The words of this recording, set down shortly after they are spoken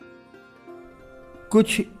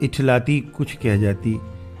कुछ इठलाती कुछ कह जाती,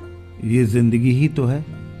 ये ज़िंदगी ही तो है।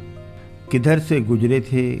 किधर से गुजरे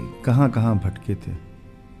थे, कहाँ कहाँ भटके थे।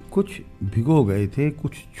 कुछ भिगो गए थे,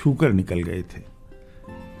 कुछ छूकर निकल गए थे।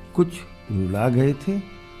 कुछ रुला गए थे,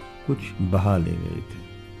 कुछ बहा ले गए थे।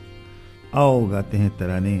 आओ गाते हैं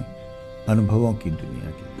तराने अनुभवों की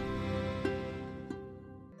दुनिया के।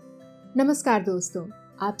 नमस्कार दोस्तों,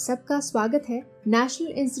 आप सबका स्वागत है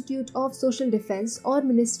national institute of social defence और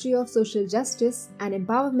ministry of social justice and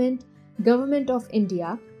empowerment, government of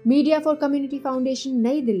India, media for community foundation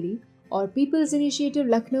New Delhi और पीपल्स इनिशिएटिव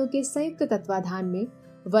लखनऊ के संयुक्त तत्वाधान में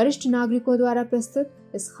वरिष्ठ नागरिकों द्वारा प्रस्तुत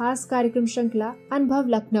इस खास कार्यक्रम श्रृंखला अनुभव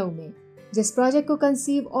लखनऊ में, जिस प्रोजेक्ट को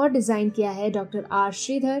कंसीव और डिजाइन किया है डॉक्टर आर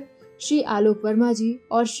श्रीधर, श्री आलोक वर्मा जी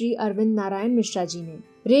और श्री अरविंद नारायण मिश्रा जी ने।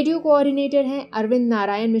 रेडियो कोऑर्डिनेटर हैं अरविंद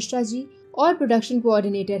नारायण मिश्रा जी और प्रोडक्शन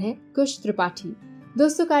कोऑर्डिनेटर हैं कुश त्रिपाठी।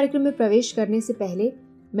 दोस्तों, कार्यक्रम में प्रवेश करने से पहले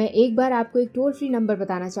मैं एक बार आपको एक टोल फ्री नंबर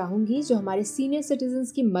बताना चाहूंगी जो हमारे सीनियर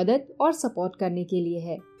सिटीजन्स की मदद और सपोर्ट करने के लिए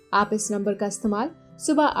है। आप इस नंबर का इस्तेमाल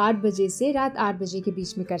सुबह 8 बजे से रात 8 बजे के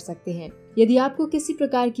बीच में कर सकते हैं। यदि आपको किसी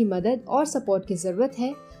प्रकार की मदद और सपोर्ट की जरूरत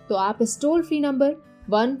है तो आप इस टोल फ्री नंबर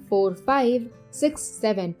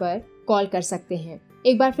 14567 पर कॉल कर सकते हैं।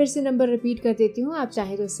 एक बार फिर से नंबर रिपीट कर देती हूँ, आप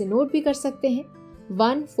चाहें तो इसे नोट भी कर सकते हैं।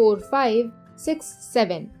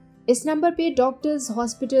 14567। इस नंबर पे doctors,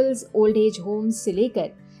 hospitals, old age homes से लेकर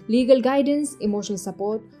लीगल गाइडेंस, इमोशनल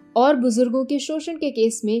सपोर्ट और बुजुर्गों के शोषण के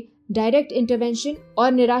केस में डायरेक्ट इंटरवेंशन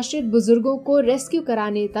और निराश्रित बुजुर्गों को रेस्क्यू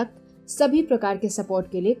कराने तक सभी प्रकार के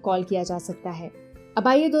सपोर्ट के लिए कॉल किया जा सकता है। अब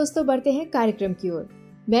आइए दोस्तों, बढ़ते हैं कार्यक्रम की ओर।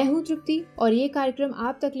 मैं हूँ तृप्ति और ये कार्यक्रम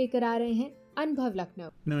आप तक लेकर आ रहे हैं अनुभव लखनऊ।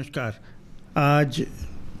 नमस्कार। आज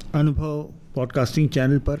अनुभव पॉडकास्टिंग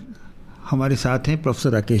चैनल पर हमारे साथ हैं प्रोफेसर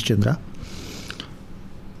राकेश चंद्रा।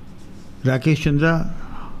 राकेश चंद्रा,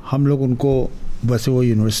 हम लोग उनको वैसे वो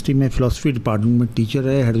यूनिवर्सिटी में फ़िलासफ़ी डिपार्टमेंट में टीचर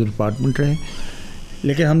रहे, हेड ऑफ डिपार्टमेंट रहे,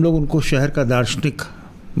 लेकिन हम लोग उनको शहर का दार्शनिक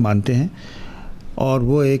मानते हैं और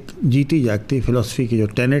वो एक जीती जागती फ़िलासफ़ी के जो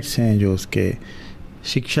टेनेट्स हैं, जो उसके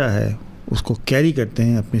शिक्षा है, उसको कैरी करते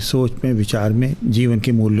हैं अपनी सोच में, विचार में, जीवन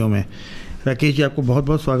के मूल्यों में। राकेश जी, आपको बहुत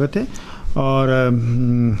बहुत स्वागत है और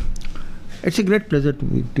it's a great pleasure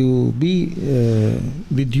to be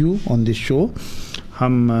with you on this show.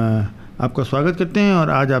 हम आपका स्वागत करते हैं और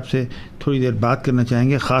आज आपसे थोड़ी देर बात करना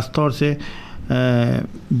चाहेंगे, ख़ास तौर से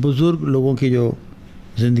बुज़ुर्ग लोगों की जो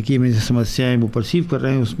ज़िंदगी में जो समस्याएं वो परसीव कर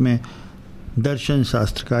रहे हैं, उसमें दर्शन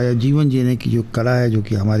शास्त्र का या जीवन जीने की जो कला है, जो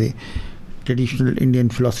कि हमारी ट्रेडिशनल इंडियन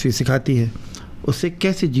फ़िलासफ़ी सिखाती है, उससे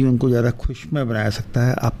कैसे जीवन को ज़्यादा खुशमय बनाया सकता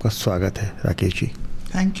है। आपका स्वागत है Rakesh ji.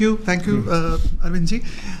 Thank you, Arvind ji.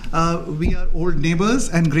 We are old neighbors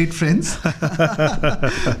and great friends,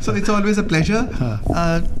 so it's always a pleasure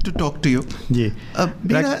to talk to you. जी,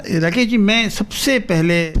 राकेश जी, मैं सबसे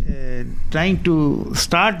पहले trying to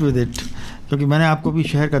start with it, क्योंकि मैंने आपको भी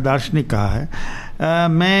शहर का दार्शनिक कहा है,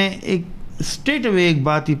 मैं एक स्ट्रेट अवे एक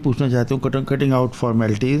बात ही पूछना चाहता हूँ, कटिंग आउट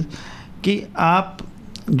फॉर्मेलिटीज़, कि आप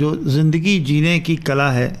जो ज़िंदगी जीने की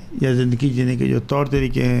कला है या ज़िंदगी जीने के जो तौर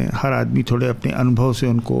तरीके हैं, हर आदमी थोड़े अपने अनुभव से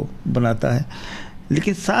उनको बनाता है,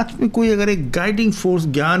 लेकिन साथ में कोई अगर एक गाइडिंग फोर्स,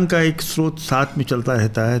 ज्ञान का एक स्रोत साथ में चलता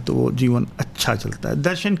रहता है तो वो जीवन अच्छा चलता है।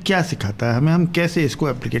 दर्शन क्या सिखाता है हमें, हम कैसे इसको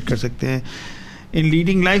एप्लीकेट कर सकते हैं in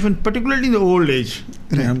leading life and particularly the old age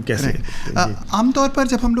में, हम कैसे? आमतौर पर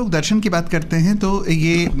जब हम लोग दर्शन की बात करते हैं तो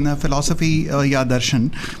ये फ़िलासफ़ी या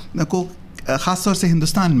दर्शन को ख़ास तौर से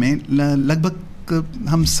हिंदुस्तान में लगभग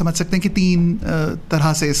हम समझ सकते हैं कि 3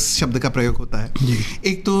 तरह से इस शब्द का प्रयोग होता है।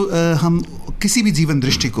 एक तो हम किसी भी जीवन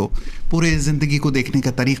दृष्टि को, पूरे ज़िंदगी को देखने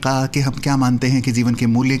का तरीक़ा, कि हम क्या मानते हैं कि जीवन के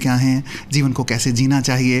मूल्य क्या हैं, जीवन को कैसे जीना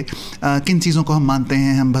चाहिए, किन चीज़ों को हम मानते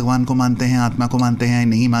हैं, हम भगवान को मानते हैं, आत्मा को मानते हैं,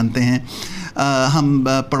 नहीं मानते हैं, हम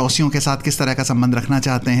पड़ोसियों के साथ किस तरह का संबंध रखना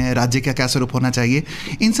चाहते हैं, राज्य का क्या स्वरूप होना चाहिए,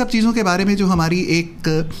 इन सब चीज़ों के बारे में जो हमारी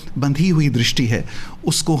एक बंधी हुई दृष्टि है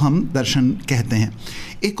उसको हम दर्शन कहते हैं।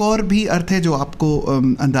 एक और भी अर्थ है जो आपको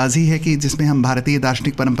अंदाज़ ही है कि जिसमें हम भारतीय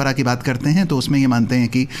दार्शनिक परंपरा की बात करते हैं तो उसमें ये मानते हैं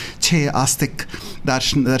कि 6 आस्तिक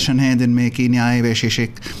दर्शन हैं, जिनमें कि न्याय,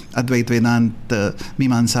 वैशेषिक, अद्वैत, वेदांत,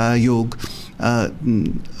 मीमांसा, योग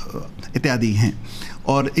इत्यादि हैं।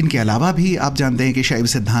 और इनके अलावा भी आप जानते हैं कि शैव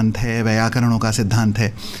सिद्धांत है, वैयाकरणों का सिद्धांत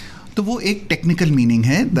है। तो वो एक टेक्निकल मीनिंग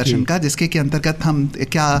है दर्शन का, जिसके के अंतर्गत हम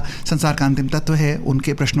क्या संसार का अंतिम तत्व है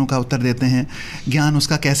उनके प्रश्नों का उत्तर देते हैं, ज्ञान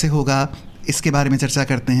उसका कैसे होगा इसके बारे में चर्चा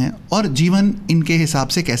करते हैं, और जीवन इनके हिसाब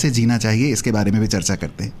से कैसे जीना चाहिए इसके बारे में भी चर्चा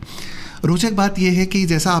करते हैं। रोचक बात यह है कि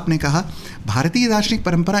जैसा आपने कहा, भारतीय दार्शनिक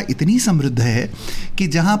परंपरा इतनी समृद्ध है कि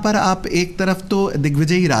जहाँ पर आप एक तरफ तो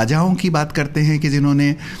दिग्विजयी राजाओं की बात करते हैं कि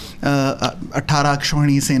जिन्होंने 18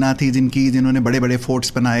 अक्षौहिणी सेना थी जिन्होंने बड़े बड़े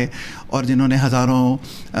फोर्ट्स बनाए और जिन्होंने हज़ारों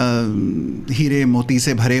हीरे मोती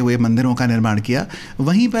से भरे हुए मंदिरों का निर्माण किया,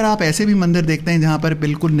 वहीं पर आप ऐसे भी मंदिर देखते हैं जहाँ पर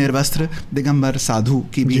बिल्कुल निर्वस्त्र दिगंबर साधु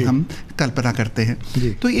की भी हम कल्पना करते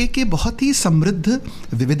हैं। तो एक ये बहुत ही समृद्ध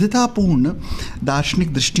विविधतापूर्ण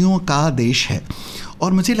दार्शनिक दृष्टियों का देश है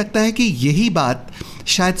और मुझे लगता है कि यही बात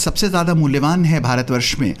शायद सबसे ज़्यादा मूल्यवान है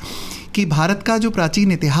भारतवर्ष में, कि भारत का जो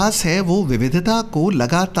प्राचीन इतिहास है वो विविधता को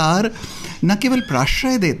लगातार न केवल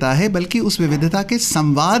प्राश्रय देता है बल्कि उस विविधता के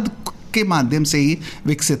संवाद के माध्यम से ही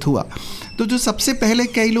विकसित हुआ। तो जो सबसे पहले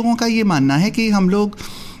कई लोगों का ये मानना है कि हम लोग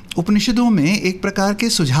उपनिषदों में एक प्रकार के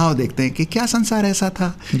सुझाव देखते हैं कि क्या संसार ऐसा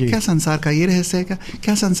था, क्या संसार का ये रहस्य है,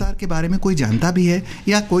 क्या संसार के बारे में कोई जानता भी है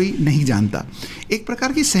या कोई नहीं जानता। एक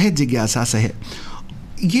प्रकार की सहज जिज्ञासा से है।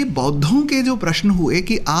 ये बौद्धों के जो प्रश्न हुए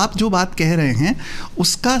कि आप जो बात कह रहे हैं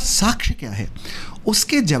उसका साक्ष्य क्या है,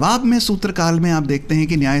 उसके जवाब में सूत्रकाल में आप देखते हैं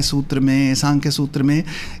कि न्याय सूत्र में, सांख्य सूत्र में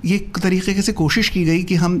ये तरीके से कोशिश की गई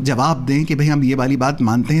कि हम जवाब दें कि भाई हम ये वाली बात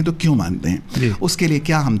मानते हैं तो क्यों मानते हैं, उसके लिए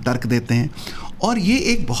क्या हम तर्क देते हैं। और ये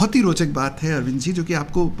एक बहुत ही रोचक बात है अरविंद जी, जो कि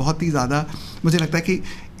आपको बहुत ही ज़्यादा मुझे लगता है कि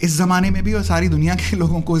इस ज़माने में भी और सारी दुनिया के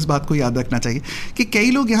लोगों को इस बात को याद रखना चाहिए कि कई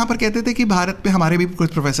लोग यहाँ पर कहते थे कि भारत में, हमारे भी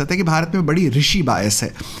कुछ प्रोफेसर थे, कि भारत में बड़ी ऋषि बायस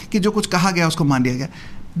है कि जो कुछ कहा गया उसको मान लिया गया।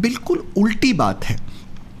 बिल्कुल उल्टी बात है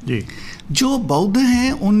जी। जो बौद्ध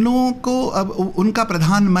हैं उन लोगों को अब उनका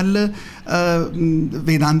प्रधान मल्ल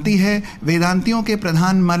वेदांती है, वेदांतियों के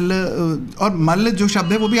प्रधान मल्ल, और मल्ल जो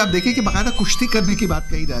शब्द है वो भी आप देखिए कि बाकायदा कुश्ती करने की बात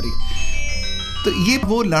कही जा रही है। तो ये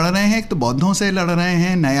वो लड़ रहे हैं, तो बौद्धों से लड़ रहे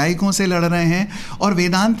हैं, न्यायिकों से लड़ रहे हैं, और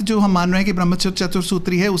वेदांत जो हम मान रहे हैं कि ब्रह्मसूत्र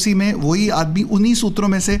चतुर्सूत्री है, उसी में वही आदमी उन्हीं सूत्रों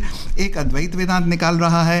में से एक अद्वैत वेदांत निकाल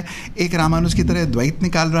रहा है, एक रामानुज की तरह द्वैत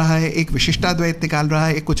निकाल रहा है, एक विशिष्टाद्वैत निकाल रहा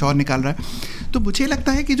है, एक कुछ और निकाल रहा है। तो मुझे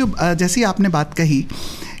लगता है कि जो जैसी आपने बात कही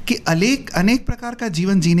कि अनेक प्रकार का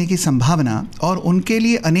जीवन जीने की संभावना और उनके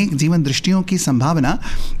लिए अनेक जीवन दृष्टियों की संभावना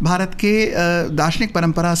भारत के दार्शनिक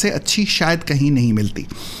परंपरा से अच्छी शायद कहीं नहीं मिलती।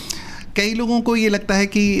 कई लोगों को ये लगता है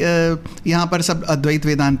कि यहाँ पर सब अद्वैत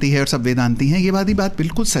वेदांती है और सब वेदांती हैं। ये बात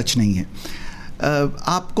बिल्कुल सच नहीं है।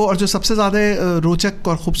 आपको, और जो सबसे ज़्यादा रोचक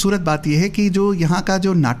और ख़ूबसूरत बात यह है कि जो यहाँ का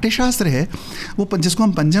जो नाट्यशास्त्र है वो जिसको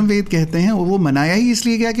हम पंचम वेद कहते हैं, वो मनाया ही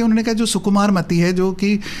इसलिए गया कि उन्होंने कहा जो सुकुमार मति है, जो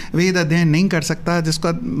कि वेद अध्ययन नहीं कर सकता,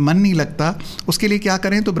 जिसका मन नहीं लगता, उसके लिए क्या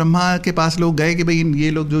करें। तो ब्रह्मा के पास लोग गए कि भाई ये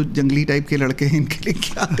लोग जो जंगली टाइप के लड़के हैं इनके लिए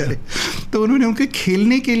क्या करें। तो उन्होंने उनके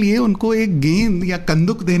खेलने के लिए उनको एक गेंद या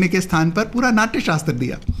कंदुक देने के स्थान पर पूरा नाट्यशास्त्र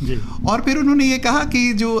दिया। और फिर उन्होंने ये कहा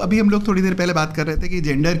कि जो अभी हम लोग थोड़ी देर पहले बात कर रहे थे कि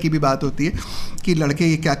जेंडर की भी बात होती है कि लड़के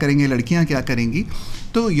ये क्या करेंगे, लड़कियां क्या करेंगी।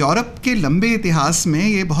 तो यूरोप के लंबे इतिहास में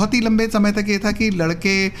ये बहुत ही लंबे समय तक ये था कि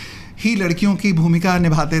लड़के ही लड़कियों की भूमिका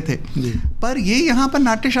निभाते थे। पर ये यहाँ पर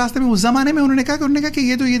नाट्यशास्त्र में उस ज़माने में उन्होंने कहा कि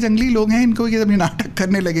ये जो ये जंगली लोग हैं, इनको ये जब नाटक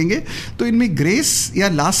करने लगेंगे तो इनमें ग्रेस या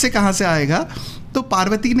लास्य कहाँ से आएगा। तो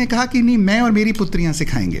पार्वती ने कहा कि नहीं, मैं और मेरी पुत्रियां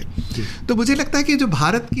सिखाएंगे। तो मुझे लगता है कि जो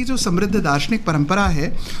भारत की जो समृद्ध दार्शनिक परंपरा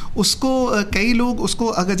है उसको कई लोग उसको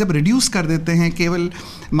अगर जब रिड्यूस कर देते हैं केवल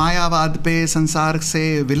मायावाद पे, संसार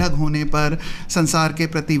से विलग होने पर, संसार के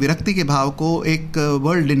प्रति विरक्ति के भाव को एक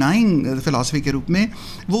वर्ल्ड डिनाइंग फिलॉसफी के रूप में,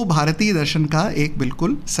 वो भारतीय दर्शन का एक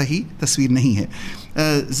बिल्कुल सही तस्वीर नहीं है।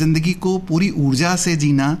 ज़िंदगी को पूरी ऊर्जा से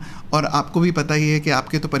जीना, और आपको भी पता ही है कि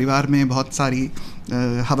आपके तो परिवार में बहुत सारी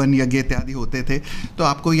हवन यज्ञ इत्यादि होते थे, तो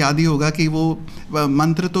आपको याद ही होगा कि वो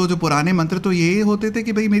मंत्र, तो जो पुराने मंत्र तो ये होते थे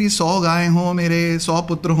कि भाई मेरी 100 गायें हों, मेरे 100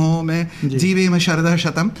 पुत्र हों, मैं जीवे में शरद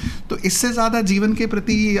शतम। तो इससे ज़्यादा जीवन के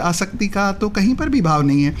प्रति आसक्ति का तो कहीं पर भी भाव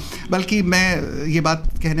नहीं है। बल्कि मैं ये बात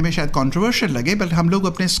कहने में शायद कॉन्ट्रोवर्शियल लगे, बल्कि हम लोग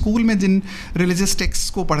अपने स्कूल में जिन रिलीजियस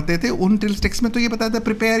टेक्स्ट को पढ़ते थे उन टेक्स्ट में तो ये बताया था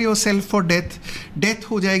prepare yourself for death, death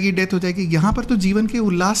हो जाएगी। यहाँ पर तो जीवन के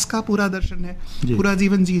उल्लास का पूरा दर्शन है, पूरा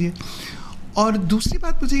जीवन जीए। और दूसरी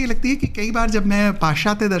बात मुझे ये लगती है कि कई बार जब मैं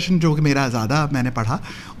पाश्चात्य दर्शन, जो कि मेरा ज़्यादा मैंने पढ़ा,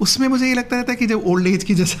 उसमें मुझे ये लगता रहता है कि जब ओल्ड एज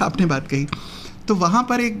की जैसे आपने बात कही, तो वहाँ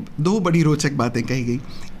पर दो बड़ी रोचक बातें कही गई।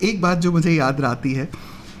 एक बात जो मुझे याद आती है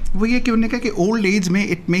वो ये कि उन्होंने कहा कि ओल्ड एज में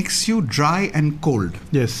it makes you dry and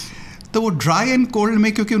cold. तो वो ड्राई एंड कोल्ड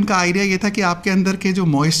में, क्योंकि उनका आइडिया ये था कि आपके अंदर के जो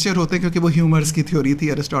मॉइस्चर होते हैं, क्योंकि वो ह्यूमर्स की थ्योरी थी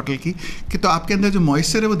अरिस्टोटल की, कि तो आपके अंदर जो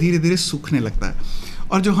मॉइस्चर है वो धीरे धीरे सूखने लगता है।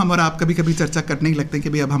 और जो हम और आप कभी कभी चर्चा करने ही लगते हैं कि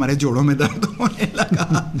भाई अब हमारे जोड़ों में दर्द होने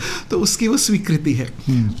लगा, तो उसकी वो स्वीकृति है।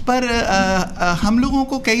 पर हम लोगों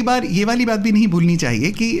को कई बार ये वाली बात भी नहीं भूलनी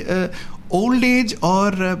चाहिए कि ओल्ड एज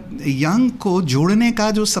और यंग को जोड़ने का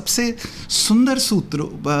जो सबसे सुंदर सूत्र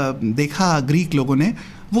देखा ग्रीक लोगों ने,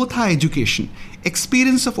 वो था education,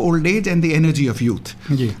 experience of old age and the energy of youth.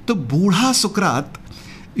 तो बूढ़ा सुकरात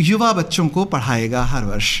युवा बच्चों को पढ़ाएगा हर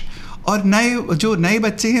वर्ष, और जो नए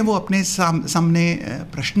बच्चे हैं वो अपने सामने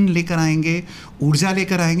प्रश्न लेकर आएंगे, ऊर्जा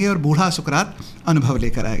लेकर आएंगे, और बूढ़ा सुकरात अनुभव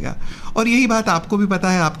लेकर आएगा। और यही बात आपको भी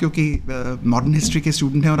पता है, आप क्योंकि मॉडर्न हिस्ट्री के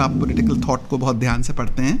स्टूडेंट हैं और आप पॉलिटिकल थॉट को बहुत ध्यान से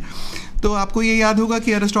पढ़ते हैं, तो आपको ये याद होगा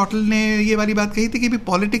कि अरिस्टोटल ने ये वाली बात कही थी कि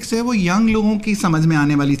पॉलिटिक्स है वो यंग लोगों की समझ में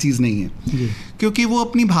आने वाली चीज़ नहीं है, क्योंकि वो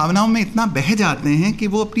अपनी भावनाओं में इतना बह जाते हैं कि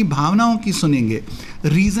वो अपनी भावनाओं की सुनेंगे,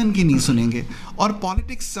 रीज़न की नहीं सुनेंगे, और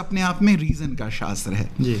पॉलिटिक्स अपने आप में रीज़न का शास्त्र है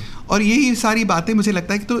जी। और यही सारी बातें मुझे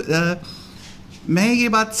लगता है कि तो मैं ये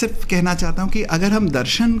बात सिर्फ कहना चाहता हूँ कि अगर हम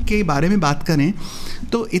दर्शन के बारे में बात करें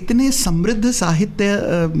तो इतने समृद्ध साहित्य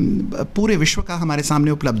पूरे विश्व का हमारे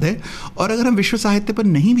सामने उपलब्ध है, और अगर हम विश्व साहित्य पर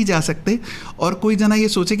नहीं भी जा सकते और कोई जना ये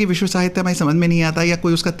सोचे कि विश्व साहित्य हमारी समझ में नहीं आता या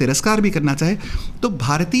कोई उसका तिरस्कार भी करना चाहे, तो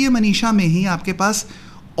भारतीय मनीषा में ही आपके पास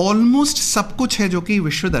ऑलमोस्ट सब कुछ है जो कि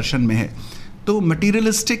विश्व दर्शन में है। तो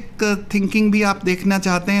मटीरियलिस्टिक थिंकिंग भी आप देखना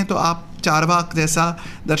चाहते हैं तो आप चारवाक जैसा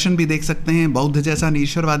दर्शन भी देख सकते हैं, बौद्ध जैसा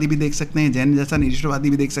निरीश्वरवादी भी देख सकते हैं, जैन जैसा निरीश्वरवादी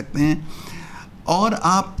भी देख सकते हैं, और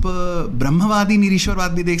आप ब्रह्मवादी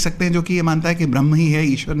निरीश्वरवाद भी देख सकते हैं जो कि ये मानता है कि ब्रह्म ही है,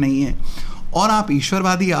 ईश्वर नहीं है, और आप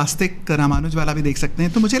ईश्वरवादी आस्तिक रामानुज वाला भी देख सकते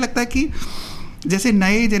हैं। तो मुझे लगता है कि जैसे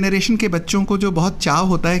नए जनरेशन के बच्चों को जो बहुत चाव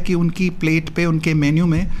होता है कि उनकी प्लेट पे, उनके मेन्यू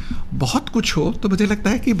में बहुत कुछ हो, तो मुझे लगता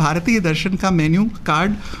है कि भारतीय दर्शन का मेन्यू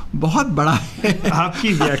कार्ड बहुत बड़ा है।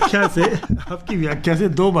 आपकी व्याख्या से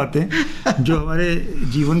दो बातें जो हमारे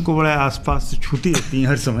जीवन को बड़ा आसपास छूती रहती हैं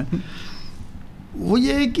हर समय, वो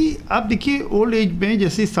ये है कि आप देखिए ओल्ड एज में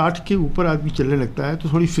जैसे 60 के ऊपर आदमी चलने लगता है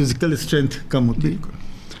तो थोड़ी फिजिकल स्ट्रेंथ कम होती है,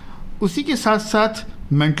 उसी के साथ साथ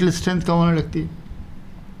मेंटल स्ट्रेंथ कम होने लगती है,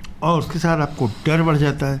 और उसके साथ आपको डर बढ़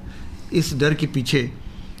जाता है। इस डर के पीछे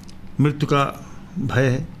मृत्यु का भय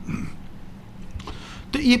है।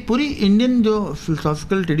 तो ये पूरी इंडियन जो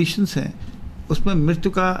फिलोसॉफिकल ट्रेडिशंस हैं उसमें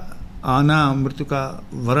मृत्यु का आना, मृत्यु का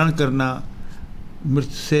वर्ण करना,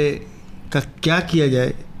 मृत्यु से का क्या किया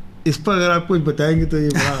जाए, इस पर अगर आप कुछ बताएंगे तो ये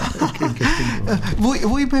बड़ा इंटरेस्टिंग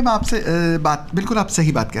वही मैं आपसे बिल्कुल आप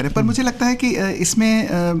सही बात कह रहे हैं, पर मुझे लगता है कि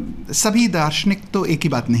इसमें सभी दार्शनिक तो एक ही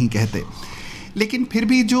बात नहीं कहते, लेकिन फिर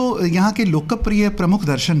भी जो यहाँ के लोकप्रिय प्रमुख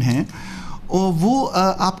दर्शन हैं वो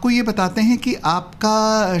आपको ये बताते हैं कि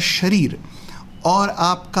आपका शरीर और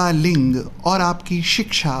आपका लिंग और आपकी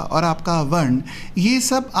शिक्षा और आपका वर्ण, ये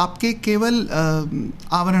सब आपके केवल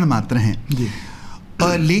आवरण मात्र हैं जी।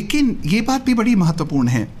 लेकिन ये बात भी बड़ी महत्वपूर्ण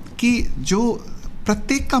है कि जो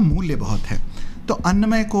प्रत्येक का मूल्य बहुत है। तो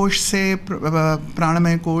अन्नमय कोश से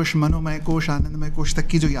प्राणमय कोश, मनोमय कोश, आनंदमय कोश तक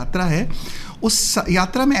की जो यात्रा है, उस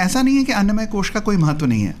यात्रा में ऐसा नहीं है कि अन्नमय कोश का कोई महत्व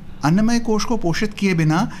नहीं है। अन्नमय कोश को पोषित किए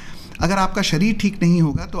बिना अगर आपका शरीर ठीक नहीं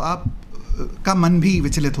होगा तो आप का मन भी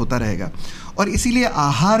विचलित होता रहेगा, और इसीलिए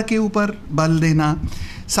आहार के ऊपर बल देना।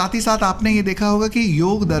 साथ ही साथ आपने ये देखा होगा कि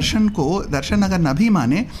योग दर्शन को दर्शन अगर न भी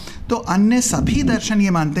माने तो अन्य सभी दर्शन ये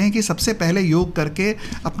मानते हैं कि सबसे पहले योग करके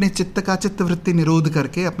अपने चित्त का चित्तवृत्ति निरोध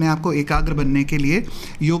करके अपने आप को एकाग्र बनने के लिए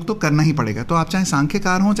योग तो करना ही पड़ेगा। तो आप चाहे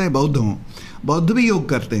सांख्यकार हों चाहे बौद्ध हों, बौद्ध भी योग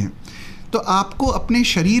करते हैं। तो आपको अपने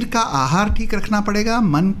शरीर का आहार ठीक रखना पड़ेगा,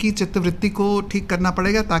 मन की चित्तवृत्ति को ठीक करना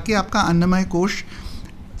पड़ेगा ताकि आपका अन्नमय कोश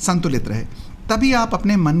संतुलित रहे, तभी आप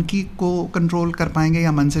अपने मन की को कंट्रोल कर पाएंगे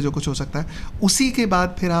या मन से जो कुछ हो सकता है, उसी के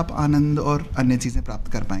बाद फिर आप आनंद और अन्य चीज़ें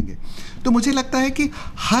प्राप्त कर पाएंगे। तो मुझे लगता है कि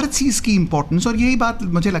हर चीज़ की इम्पोर्टेंस, और यही बात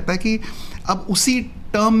मुझे लगता है कि अब उसी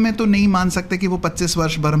टर्म में तो नहीं मान सकते कि वो 25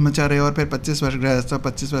 वर्ष ब्रह्मचर्य और फिर 25 वर्ष गृहस्थ और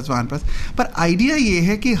 25 वर्ष वानप्रस्थ, पर आइडिया ये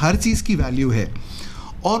है कि हर चीज़ की वैल्यू है।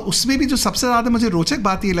 और उसमें भी जो सबसे ज़्यादा मुझे रोचक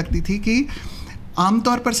बात ये लगती थी कि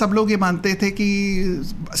आमतौर पर सब लोग ये मानते थे कि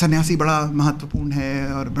सन्यासी बड़ा महत्वपूर्ण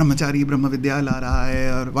है और ब्रह्मचारी ब्रह्म विद्या ला रहा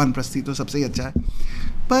है और वानप्रस्थी तो सबसे ही अच्छा है,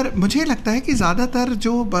 पर मुझे लगता है कि ज़्यादातर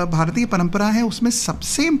जो भारतीय परंपरा है उसमें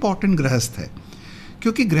सबसे इम्पॉर्टेंट गृहस्थ है,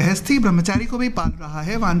 क्योंकि गृहस्थी ब्रह्मचारी को भी पाल रहा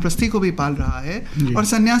है, वानप्रस्थी को भी पाल रहा है और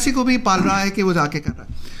सन्यासी को भी पाल रहा है कि वो जाके कर रहा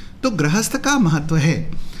है। तो गृहस्थ का महत्व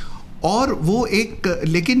है, और वो एक,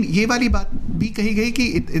 लेकिन ये वाली बात भी कही गई कि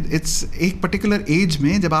इट्स एक पर्टिकुलर एज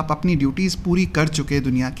में जब आप अपनी ड्यूटीज़ पूरी कर चुके हैं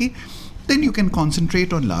दुनिया की, then you can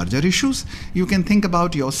concentrate on larger issues, you can think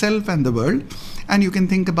about yourself and the world and you can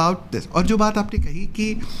think about this। और जो बात आपने कही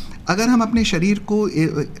कि अगर हम अपने शरीर को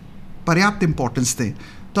पर्याप्त इम्पोर्टेंस दें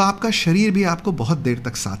तो आपका शरीर भी आपको बहुत देर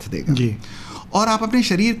तक साथ देगा जी। और आप अपने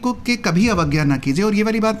शरीर को के कभी अवज्ञा ना कीजिए। और ये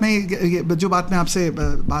वाली बात मैं जो बात मैं आपसे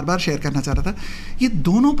बार बार शेयर करना चाह रहा था, ये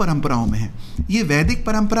दोनों परंपराओं में है, ये वैदिक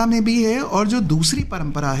परंपरा में भी है और जो दूसरी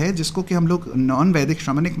परंपरा है जिसको कि हम लोग नॉन वैदिक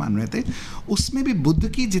श्रमणिक मान रहे थे, उसमें भी बुद्ध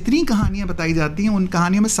की जितनी कहानियाँ बताई जाती हैं उन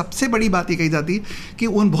कहानियों में सबसे बड़ी बात ये कही जाती है कि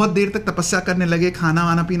उन बहुत देर तक तपस्या करने लगे, खाना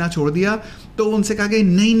वाना पीना छोड़ दिया, तो उनसे कहा कि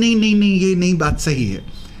नहीं नहीं नहीं नहीं, ये नहीं बात सही है।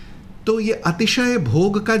 तो ये अतिशय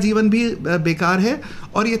भोग का जीवन भी बेकार है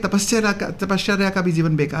और ये तपश्चर्या का भी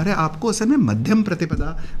जीवन बेकार है। आपको असल में मध्यम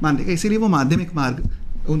प्रतिपदा मानेगा, इसीलिए वो माध्यमिक मार्ग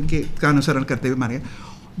उनके का अनुसरण करते हुए मानेगा,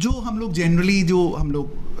 जो हम लोग जनरली जो हम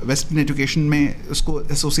लोग वेस्टर्न एजुकेशन में उसको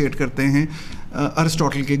एसोसिएट करते हैं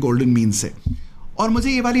अरिस्टोटल के गोल्डन मीन से। और मुझे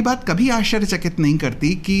ये वाली बात कभी आश्चर्यचकित नहीं करती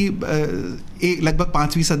कि लगभग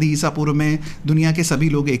 5वीं सदी ईसा पूर्व में दुनिया के सभी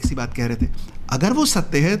लोग एक सी बात कह रहे थे। अगर वो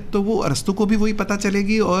सत्य है तो वो अरस्तु को भी वही पता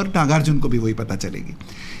चलेगी और नागार्जुन को भी वही पता चलेगी।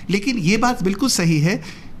 लेकिन ये बात बिल्कुल सही है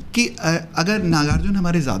कि अगर नागार्जुन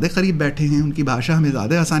हमारे ज़्यादा करीब बैठे हैं, उनकी भाषा हमें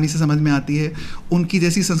ज़्यादा आसानी से समझ में आती है, उनकी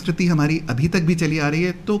जैसी संस्कृति हमारी अभी तक भी चली आ रही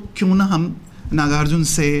है, तो क्यों ना हम नागार्जुन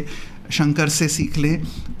से, शंकर से सीख लें।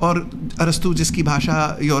 और अरस्तु जिसकी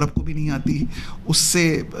भाषा यूरोप को भी नहीं आती, उससे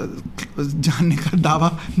जानने का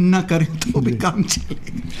दावा न करें तो भी काम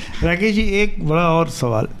चलेगा। राकेश जी, एक बड़ा और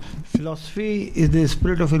सवाल, philosophy is the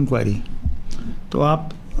spirit of inquiry. तो आप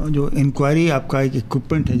जो इंक्वायरी आपका एक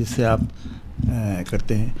इक्विपमेंट है जिससे आप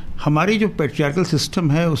करते हैं, हमारी जो पैट्रियार्कल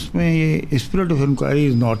सिस्टम है उसमें ये spirit of inquiry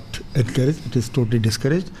is not encourage, it is totally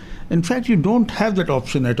discourage. In fact, you don't have that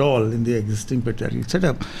option at all in the existing patriarchal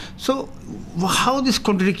setup. So how this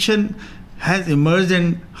contradiction has emerged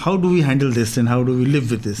and how do we handle this and how do we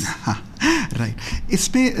live with this? Right,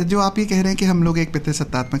 इसमें जो आप ये कह रहे हैं कि हम लोग एक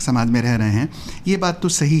पितृसत्तात्मक समाज में रह रहे हैं, ये बात तो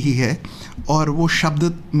सही ही है और वो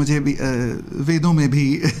शब्द मुझे भी वेदों में भी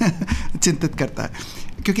चिंतित करता है।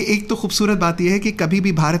 क्योंकि एक तो खूबसूरत बात यह है कि कभी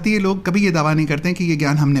भी भारतीय लोग कभी ये दावा नहीं करते हैं कि ये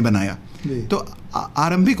ज्ञान हमने बनाया। तो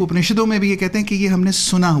आरंभिक उपनिषदों में भी ये कहते हैं कि ये हमने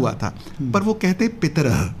सुना हुआ था, पर वो कहते हैं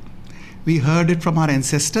पितरः, we heard it from our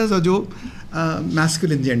ancestors, और जो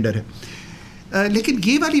मैस्कुलिन जेंडर है। लेकिन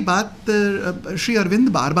ये वाली बात श्री अरविंद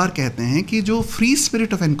बार बार कहते हैं कि जो फ्री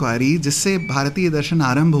स्पिरिट ऑफ इंक्वायरी जिससे भारतीय दर्शन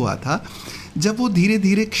आरंभ हुआ था, जब वो धीरे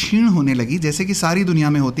धीरे क्षीण होने लगी, जैसे कि सारी दुनिया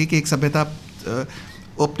में होती है कि एक सभ्यता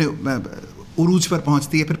अपने उरूज पर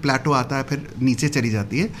पहुंचती है, फिर प्लेटो आता है, फिर नीचे चली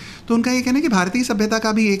जाती है, तो उनका ये कहना है कि भारतीय सभ्यता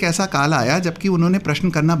का भी एक ऐसा काल आया जबकि उन्होंने प्रश्न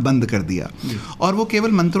करना बंद कर दिया और वो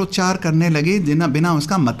केवल मंत्रोच्चार करने लगे बिना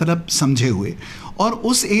उसका मतलब समझे हुए। और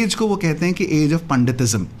उस एज को वो कहते हैं कि एज ऑफ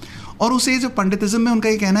पंडितिज्म। और उस एज ऑफ पंडितिज्म में उनका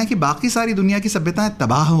ये कहना है कि बाकी सारी दुनिया की सभ्यताएं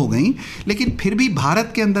तबाह हो गई, लेकिन फिर भी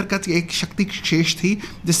भारत के अंदर का एक शक्ति शेष थी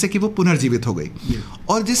जिससे कि वो पुनर्जीवित हो गई।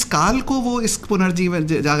 और जिस काल को वो इस पुनर्जीवन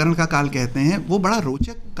जागरण का काल कहते हैं, वो बड़ा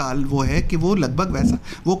रोचक काल वो है कि वो लगभग वैसा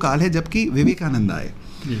वो काल है जबकि विवेकानंद आए।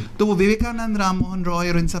 तो वो विवेकानंद, राम मोहन रॉय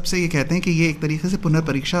और इन सब से ये कहते हैं कि ये एक तरीके से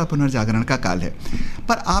पुनर्परीक्षा और पुनर्जागरण का काल है।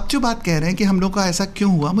 पर आप जो बात कह रहे हैं कि हम लोग का ऐसा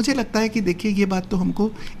क्यों हुआ, मुझे लगता है कि देखिए ये बात तो हमको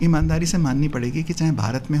ईमानदारी से माननी पड़ेगी कि चाहे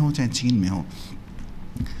भारत में हो चाहे चीन में हो,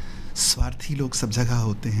 स्वार्थी लोग सब जगह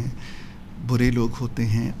होते हैं, बुरे लोग होते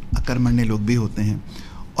हैं, अकर्मण्य लोग भी होते हैं।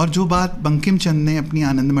 और जो बात बंकिम चंद्र ने अपनी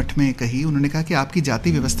आनंद मठ में कही, उन्होंने कहा कि आपकी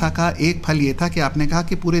जाति व्यवस्था का एक फल ये था कि आपने कहा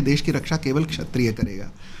कि पूरे देश की रक्षा केवल क्षत्रिय करेगा।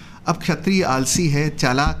 अब क्षत्रिय आलसी है,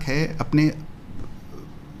 चालाक है, अपने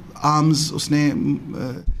आर्म्स उसने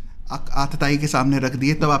आतताई के सामने रख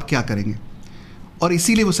दिए, तब आप क्या करेंगे? और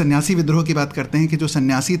इसीलिए वो सन्यासी विद्रोह की बात करते हैं कि जो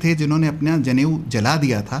सन्यासी थे जिन्होंने अपना जनेऊ जला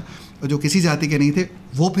दिया था और जो किसी जाति के नहीं थे,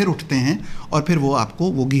 वो फिर उठते हैं और फिर वो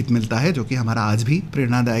आपको वो गीत मिलता है जो कि हमारा आज भी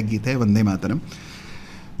प्रेरणादायक गीत है, वंदे मातरम।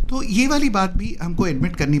 तो ये वाली बात भी हमको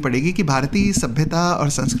एडमिट करनी पड़ेगी कि भारतीय सभ्यता और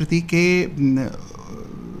संस्कृति के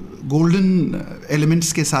गोल्डन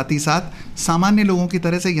एलिमेंट्स के साथ ही साथ सामान्य लोगों की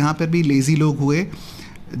तरह से यहाँ पर भी लेज़ी लोग हुए,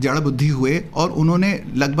 जड़ बुद्धि हुए और उन्होंने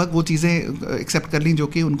लगभग वो चीज़ें एक्सेप्ट कर ली जो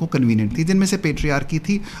कि उनको कन्वीनियंट थी, जिनमें से पेट्रियार्की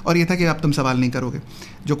थी और ये था कि अब तुम सवाल नहीं करोगे,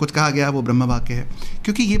 जो कुछ कहा गया वो ब्रह्म वाक्य है।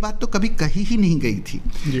 क्योंकि ये बात तो कभी कही ही नहीं गई थी।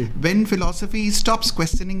 When philosophy stops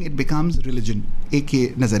questioning it becomes religion, एक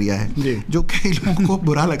ये नज़रिया है जो कई लोगों को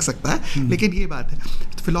बुरा लग सकता है, लेकिन ये बात है।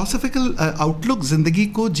 फिलॉसफिकल आउटलुक ज़िंदगी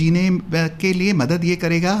को जीने के लिए मदद ये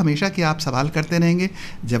करेगा हमेशा कि आप सवाल करते रहेंगे,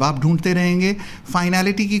 जवाब ढूंढते रहेंगे,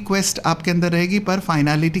 फाइनलिटी की क्वेस्ट आपके अंदर रहेगी, पर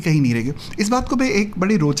फाइनलिटी कहीं नहीं रहेगी। इस बात को मैं एक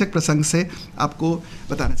बड़ी रोचक प्रसंग से आपको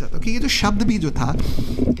बताना चाहता हूँ कि ये जो शब्द भी जो था,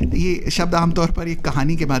 ये शब्द आमतौर पर एक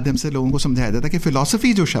कहानी के माध्यम से लोगों को समझाया जाता है कि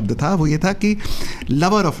फ़िलॉसफी जो शब्द था वो ये था कि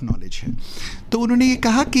लवर ऑफ नॉलेज है। तो उन्होंने ये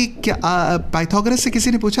कहा कि क्या पाइथागोरस से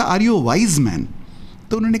किसी ने पूछा are you a wise man?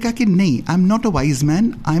 तो उन्होंने कहा कि नहीं, I am not a wise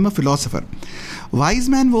man, I am a philosopher. Wise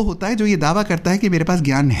man वो होता है जो ये दावा करता है कि मेरे पास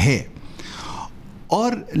ज्ञान है,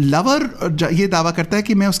 और लवर ये दावा करता है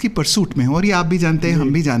कि मैं उसकी परसूट में हूँ। और ये आप भी जानते हैं,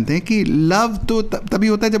 हम भी जानते हैं कि लव तो तभी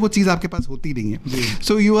होता है जब वो चीज़ आपके पास होती नहीं है।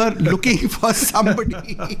 सो you are looking for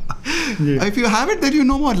somebody, if you have it then you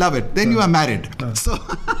no more love it, then you are married. So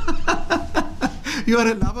you are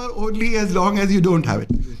a lover only as long as you don't have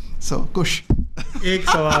it. So कुश एक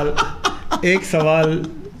सवाल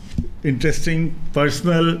interesting,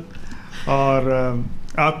 personal और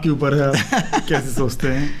आपके ऊपर है, कैसे सोचते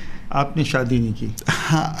हैं आपने शादी नहीं की।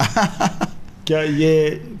 क्या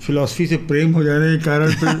ये फिलॉसफी से प्रेम हो जाने के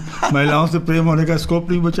कारण फिर महिलाओं से प्रेम होने का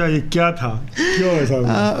स्कोप नहीं बचा? ये क्या था, क्यों ऐसा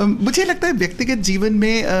हुआ? मुझे लगता है व्यक्तिगत जीवन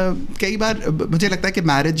में कई बार मुझे लगता है कि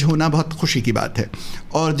मैरिज होना बहुत खुशी की बात है,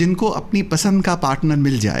 और जिनको अपनी पसंद का पार्टनर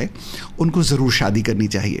मिल जाए उनको ज़रूर शादी करनी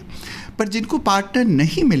चाहिए। पर जिनको पार्टनर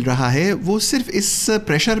नहीं मिल रहा है वो सिर्फ इस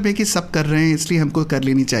प्रेशर में कि सब कर रहे हैं इसलिए हमको कर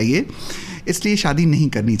लेनी चाहिए, इसलिए शादी नहीं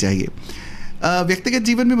करनी चाहिए। व्यक्तिगत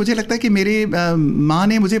जीवन में मुझे लगता है कि मेरे माँ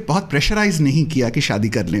ने मुझे बहुत प्रेशराइज़ नहीं किया कि शादी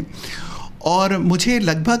कर लें, और मुझे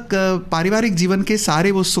लगभग पारिवारिक जीवन के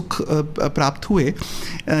सारे वो सुख प्राप्त हुए,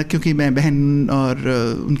 क्योंकि मैं बहन और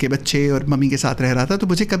उनके बच्चे और मम्मी के साथ रह रहा था, तो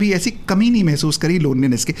मुझे कभी ऐसी कमी नहीं महसूस करी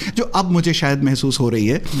लोनलीनेस की, जो अब मुझे शायद महसूस हो रही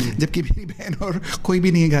है, जबकि मेरी बहन और कोई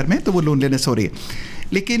भी नहीं है घर में, तो वो लोनलीनेस हो रही है।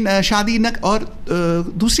 लेकिन शादी न, और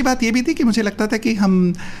दूसरी बात ये भी थी कि मुझे लगता था कि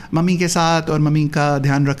हम मम्मी के साथ और मम्मी का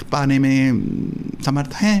ध्यान रख पाने में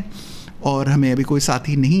समर्थ हैं, और हमें अभी कोई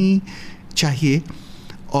साथी नहीं चाहिए।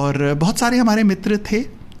 और बहुत सारे हमारे मित्र थे,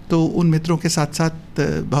 तो उन मित्रों के साथ साथ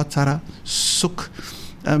बहुत सारा सुख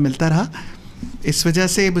मिलता रहा। इस वजह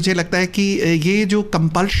से मुझे लगता है कि ये जो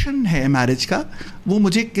कंपल्शन है मैरिज का, वो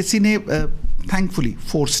मुझे किसी ने थैंकफुली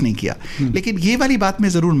फोर्स नहीं किया। लेकिन ये वाली बात मैं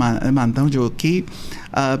ज़रूर मानता हूँ, जो कि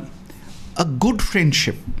a good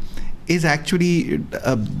friendship is actually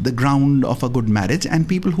the ground of a good marriage, and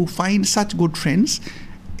people who find such good friends,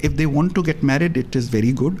 if they want to get married, it is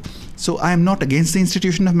very good. So I am not against the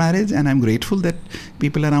institution of marriage, and I'm grateful that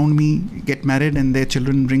people around me get married and their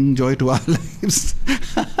children bring joy to our lives.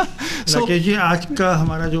 So, Rakesh ji, आज का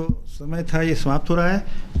हमारा जो समय था ये समाप्त हो रहा है।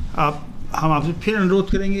 हम आपसे फिर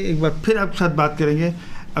अनुरोध करेंगे, एक बार फिर आपके साथ बात करेंगे।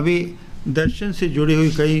 अभी दर्शन से जुड़ी हुई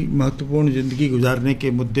कई महत्वपूर्ण ज़िंदगी गुजारने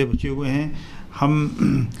के मुद्दे बचे हुए हैं।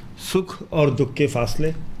 हम सुख और दुख के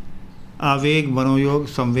फासले, आवेग, मनोयोग,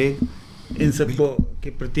 संवेग, इन सब को के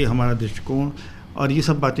प्रति हमारा दृष्टिकोण, और ये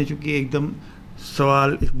सब बातें चूँकि एकदम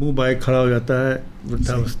सवाल मुँह बाय खड़ा हो जाता है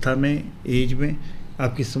वृद्धावस्था में, एज में,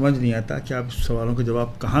 आपकी समझ नहीं आता कि आप सवालों के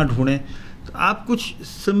जवाब कहाँ ढूंढें। तो आप कुछ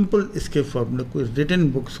सिंपल इसके फॉर्मूले, कुछ रिटन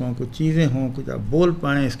बुक्स हों, कुछ चीज़ें हों, कुछ आप बोल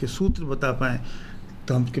पाएँ, इसके सूत्र बता पाएँ,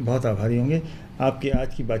 तो हम इसके बहुत आभारी होंगे। आपकी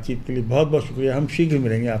आज की बातचीत के लिए बहुत बहुत शुक्रिया। हम शीघ्र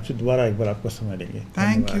मिलेंगे आपसे दोबारा, एक बार आपका समय लेंगे।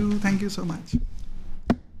 Thank you so much.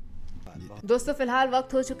 दोस्तों, फिलहाल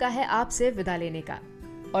वक्त हो चुका है आपसे विदा लेने का,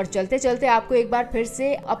 और चलते चलते आपको एक बार फिर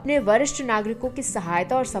से अपने वरिष्ठ नागरिकों की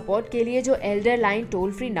सहायता और सपोर्ट के लिए जो Elder line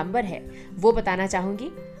toll free number है वो बताना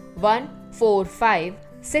चाहूंगी,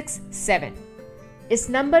 14567। इस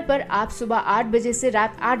नंबर पर आप सुबह 8 बजे से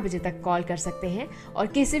रात 8 बजे तक कॉल कर सकते हैं, और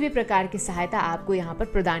किसी भी प्रकार की सहायता आपको यहाँ पर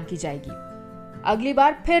प्रदान की जाएगी। अगली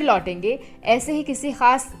बार फिर लौटेंगे ऐसे ही किसी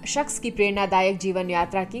खास शख्स की प्रेरणादायक जीवन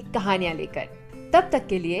यात्रा की कहानियां लेकर। तब तक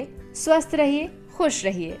के लिए स्वस्थ रहिए, खुश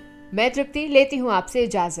रहिए। मैं तृप्ति लेती हूँ आपसे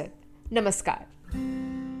इजाजत। नमस्कार।